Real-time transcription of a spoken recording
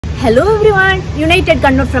Hello everyone, United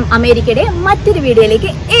Kannur from America മറ്റൊരു വീഡിയോയിലേക്ക്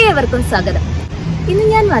ഏവർക്കും സ്വാഗതം. ഇന്ന്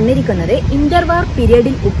ഞാൻ വന്നിരിക്കുന്നത് ഇന്റർവാർ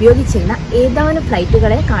പീരിയഡിൽ ഉപയോഗിച്ചിരുന്ന ഏതാനും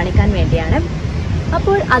ഫ്ലൈറ്റുകളെ കാണിക്കാൻ വേണ്ടിയാണ്.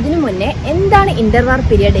 അപ്പോൾ അതിനു മുന്നേ എന്താണ് ഇന്റർവാർ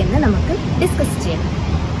പീരിയഡ് എന്ന് നമുക്ക് ഡിസ്കസ് ചെയ്യാം.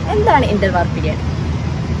 എന്താണ് ഇന്റർവാർ പീരിയഡ്?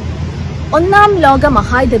 ഒന്നാം ലോക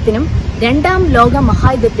മഹായുദ്ധത്തിനും രണ്ടാം ലോക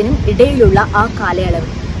മഹായുദ്ധത്തിനും ഇടയിലുള്ള ആ കാലയളവ്,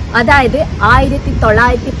 അതായത്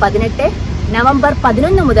 1918 നവംബർ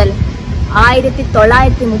 11 മുതൽ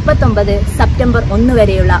 1939 സെപ്റ്റംബർ 1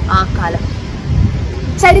 വരെയുള്ള ആ കാലം.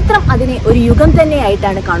 ചരിത്രം അതിനെ ഒരു യുഗം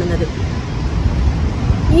തന്നെയായിട്ടാണ് കാണുന്നത്.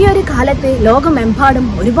 ഈ ഒരു കാലത്ത് ലോകമെമ്പാടും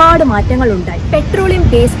ഒരുപാട് മാറ്റങ്ങൾ ഉണ്ടായി. Petroleum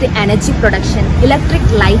based energy production,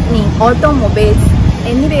 electric lightning, automobiles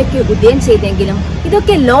എന്നിവയൊക്കെ ഉദയം ചെയ്തെങ്കിലും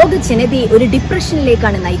ഇതൊക്കെ ലോക ജനതയെ ഒരു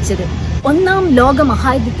ഡിപ്രഷനിലേക്കാണ് നയിച്ചത്. ഒന്നാം ലോക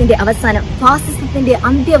മഹായുദ്ധത്തിന്റെ അവസാനം, ഫാസിസത്തിന്റെ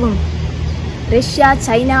അന്ത്യവും റഷ്യ,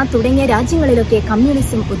 ചൈന തുടങ്ങിയ രാജ്യങ്ങളിലൊക്കെ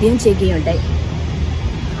കമ്മ്യൂണിസം ഉദയം ചെയ്യുകയുണ്ടായി.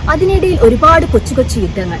 അതിനിടയിൽ ഒരുപാട് കൊച്ചു കൊച്ചു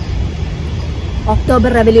യുദ്ധങ്ങൾ,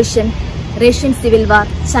 ഒക്ടോബർ റെവല്യൂഷൻ, റഷ്യൻ സിവിൽ വാർ,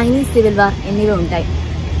 ചൈനീസ് സിവിൽ വാർ എന്നിവ ഉണ്ടായി.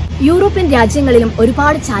 യൂറോപ്യൻ രാജ്യങ്ങളിലും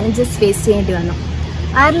ഒരുപാട് ചാലഞ്ചസ് ഫേസ് ചെയ്യേണ്ടി വന്നു.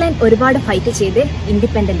 അയർലൻഡ് ഒരുപാട് ഫൈറ്റ് ചെയ്ത്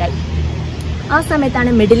ഇൻഡിപെൻഡന്റ് ആയി. ആ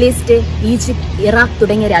സമയത്താണ് മിഡിൽ ഈസ്റ്റ്, ഈജിപ്ത്, ഇറാഖ്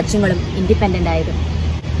തുടങ്ങിയ രാജ്യങ്ങളും ഇൻഡിപെൻഡന്റ് ആയത്.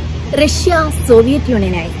 റഷ്യ സോവിയറ്റ്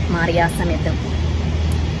യൂണിയനായി മാറിയ ആ സമയത്ത്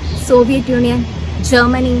Soviet union,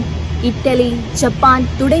 Germany, Italy, Japan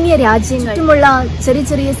തുടങ്ങിയ രാജ്യങ്ങളുമുള്ള ചെറിയ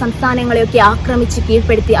ചെറിയ സംസ്ഥാനങ്ങളെയൊക്കെ ആക്രമിച്ച്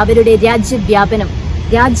കീഴ്പ്പെടുത്തി അവരുടെ രാജ്യവ്യാപനം,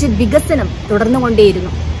 രാജ്യവികസനം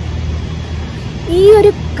തുടർന്നുകൊണ്ടേയിരുന്നു. ഈ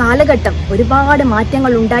ഒരു കാലഘട്ടം ഒരുപാട്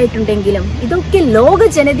മാറ്റങ്ങൾ ഉണ്ടായിട്ടുണ്ടെങ്കിലും ഇതൊക്കെ ലോക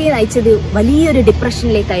ജനതയെ നയിച്ചത് വലിയൊരു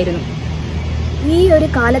ഡിപ്രഷനിലേക്കായിരുന്നു. ഈ ഒരു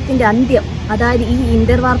കാലത്തിന്റെ അന്ത്യം, അതായത് ഈ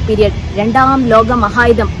ഇന്റർവാർ പീരിയഡ്, രണ്ടാം ലോക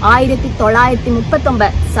മഹായുദ്ധം 1939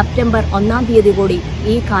 സെപ്റ്റംബർ 1 കൂടി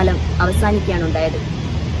ഈ കാലം അവസാനിക്കുകയാണ് ഉണ്ടായത്.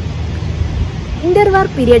 ഇന്റർവാർ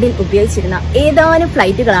പീരിയഡിൽ ഉപയോഗിച്ചിരുന്ന ഏതാനും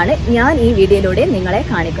ഫ്ലൈറ്റുകളാണ് ഞാൻ ഈ വീഡിയോയിലൂടെ നിങ്ങളെ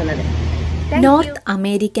കാണിക്കുന്നത്. North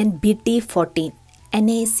American BT-14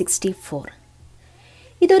 NA-64.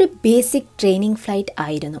 ഇതൊരു ബേസിക് ട്രെയിനിങ് ഫ്ലൈറ്റ്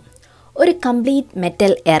ആയിരുന്നു, ഒരു complete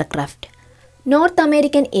metal aircraft. North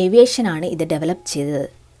American aviation ആണ് ഇത് ഡെവലപ്പ് ചെയ്തത്.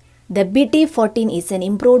 The BT-14 is N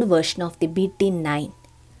improved version of the BT-9.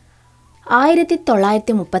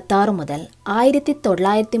 1936 മുതൽ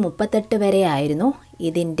 1938 വരെ ആയിരുന്നു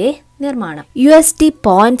ഇതിൻ്റെ നിർമ്മാണം.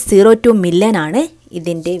 $0.02 മില്യൺ ആണ്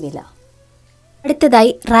ഇതിൻ്റെ വില.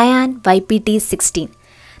 അടുത്തതായി Ryan YPT-16.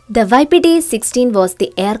 The YPT-16 was the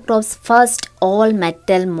aircraft's first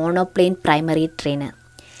all-metal monoplane primary trainer.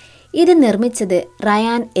 ഇത് നിർമ്മിച്ചത്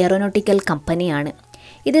റയാൻ എയറോനോട്ടിക്കൽ കമ്പനിയാണ്.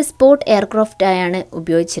 ഇത് സ്പോർട്ട് എയർക്രാഫ്റ്റായാണ്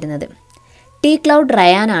ഉപയോഗിച്ചിരുന്നത്. ക്ലൗഡ്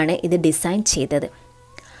റയാൻ ആണ് ഇത് ഡിസൈൻ ചെയ്തത്.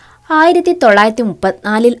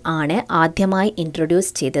 1934 ആണ് ആദ്യമായി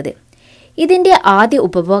ഇൻട്രൊഡ്യൂസ് ചെയ്തത്. ഇതിൻ്റെ ആദ്യ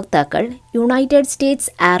ഉപഭോക്താക്കൾ United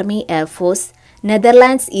States army air force,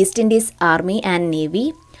 Netherlands east Indies army and navy,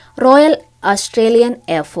 royal Australian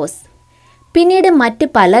air force. പിന്നീട് മറ്റ്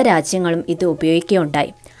പല രാജ്യങ്ങളും ഇത്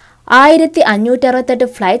ഉപയോഗിക്കുകയുണ്ടായി. 1568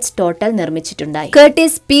 flights total നിർമ്മിച്ചിട്ടുണ്ടായി.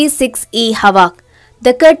 Curtis P-6E ഹവാക്ക്.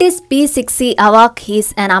 The Curtiss P-6E Hawk is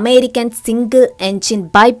an American single-engine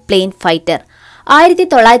biplane fighter.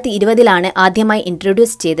 1920 ആദ്യമായി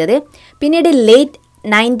ഇൻട്രൊഡ്യൂസ് ചെയ്തത്. പിന്നീട് ലേറ്റ്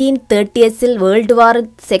 1930s വേൾഡ് വാർ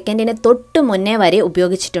സെക്കൻഡിന് തൊട്ട് മുന്നേ വരെ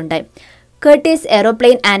ഉപയോഗിച്ചിട്ടുണ്ടായി. കർട്ടിസ്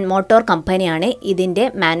എയ്റോപ്ലെയിൻ ആൻഡ് മോട്ടോർ കമ്പനിയാണ് ഇതിൻ്റെ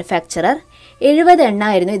മാനുഫാക്ചറർ. 70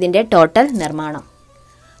 എണ്ണമായിരുന്നു ഇതിൻ്റെ ടോട്ടൽ നിർമ്മാണം.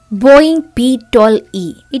 Boeing P-12E.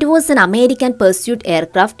 It was an American pursuit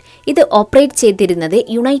aircraft. ഇത് ഓപ്പറേറ്റ് ചെയ്തിരുന്നത്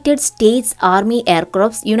United States army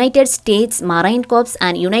aircrafts, United States marine corps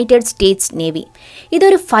and United States navy.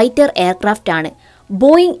 ഇതൊരു ഫൈറ്റർ എയർക്രാഫ്റ്റ് ആണ്.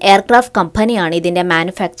 ബോയിങ് എയർക്രാഫ്റ്റ് കമ്പനിയാണ് ഇതിൻ്റെ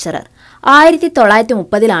മാനുഫാക്ചറർ.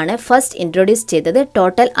 1930 ഫസ്റ്റ് ഇൻട്രൊഡ്യൂസ് ചെയ്തത്.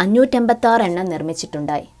 ടോട്ടൽ 586 എണ്ണം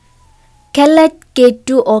നിർമ്മിച്ചിട്ടുണ്ടായി. കെല്ലറ്റ് K2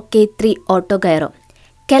 or K3 ഓട്ടോഗൈറോ.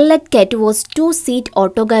 Kellett K2 was two-seat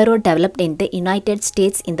autogyro developed in the United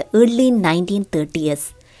States in the early 1930s.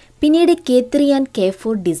 പിന്നീട് K3 and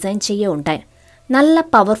K4 design ചെയ്യുകയുണ്ടായി. നല്ല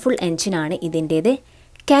powerful എൻജിനാണ് ഇതിൻ്റേത്.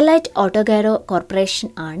 കെല്ലറ്റ് ഓട്ടോഗൈറോ corporation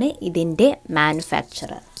ആണ് ഇതിൻ്റെ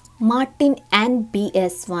manufacturer. Martin and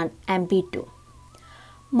BS-1 MB-2.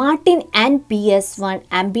 Martin and BS-1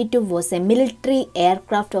 MB-2 was a military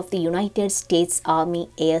aircraft of the United States Army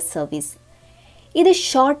Air Service. ഇത്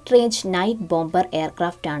short range night bomber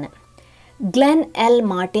aircraft ആണ്. Glenn L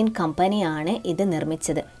Martin കമ്പനിയാണ് ഇത്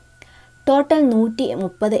നിർമ്മിച്ചത്. Total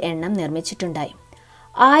 130 എണ്ണം നിർമ്മിച്ചിട്ടുണ്ടായി.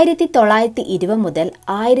 1920 മുതൽ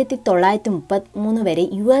 1933 വരെ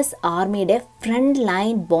US ആർമിയുടെ ഫ്രണ്ട്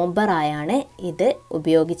ലൈൻ ബോംബറായാണ് ഇത്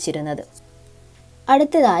ഉപയോഗിച്ചിരുന്നത്.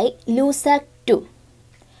 അടുത്തതായി ലൂസാക് 2.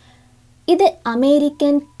 ഇത്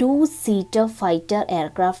അമേരിക്കൻ 2-seater ഫൈറ്റർ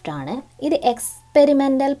എയർക്രാഫ്റ്റ് ആണ്. ഇത്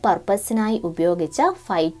എക്സ്പെരിമെൻ്റൽ പർപ്പസിനായി ഉപയോഗിച്ച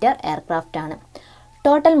ഫൈറ്റർ എയർക്രാഫ്റ്റാണ്.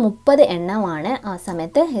 ടോട്ടൽ 30 എണ്ണമാണ് ആ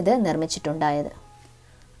സമയത്ത് ഇത് നിർമ്മിച്ചിട്ടുണ്ടായത്.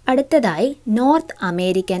 അടുത്തതായി നോർത്ത്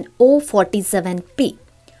അമേരിക്കൻ O-47P.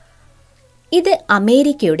 ഇത്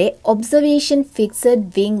അമേരിക്കയുടെ ഒബ്സർവേഷൻ ഫിക്സഡ്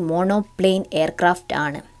വിങ് മോണോപ്ലെയിൻ എയർക്രാഫ്റ്റ്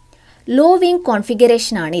ആണ്. ലോ വിങ്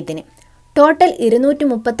കോൺഫിഗറേഷനാണ് ഇതിന്. ടോട്ടൽ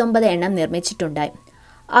 239 എണ്ണം നിർമ്മിച്ചിട്ടുണ്ടായി.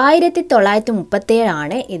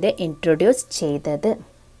 1937 ഇത് ഇൻട്രൊഡ്യൂസ് ചെയ്തത്.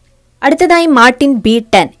 അടുത്തതായി മാർട്ടിൻ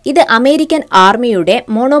B-10. ഇത് അമേരിക്കൻ ആർമിയുടെ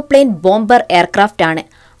മോണോപ്ലെയിൻ ബോംബർ എയർക്രാഫ്റ്റ് ആണ്.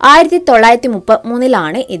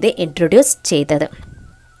 1933 ഇത് ഇൻട്രൊഡ്യൂസ് ചെയ്തത്.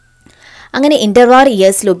 അങ്ങനെ ഇന്റർവാർ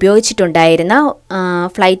ഇയേഴ്സിൽ ഉപയോഗിച്ചിട്ടുണ്ടായിരുന്ന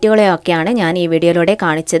ഫ്ലൈറ്റുകളെയൊക്കെയാണ് ഞാൻ ഈ വീഡിയോയിലൂടെ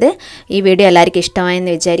കാണിച്ചത്. ഈ വീഡിയോ എല്ലാവർക്കും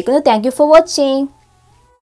ഇഷ്ടമായെന്ന് വിചാരിക്കുന്നു. Thank you for watching.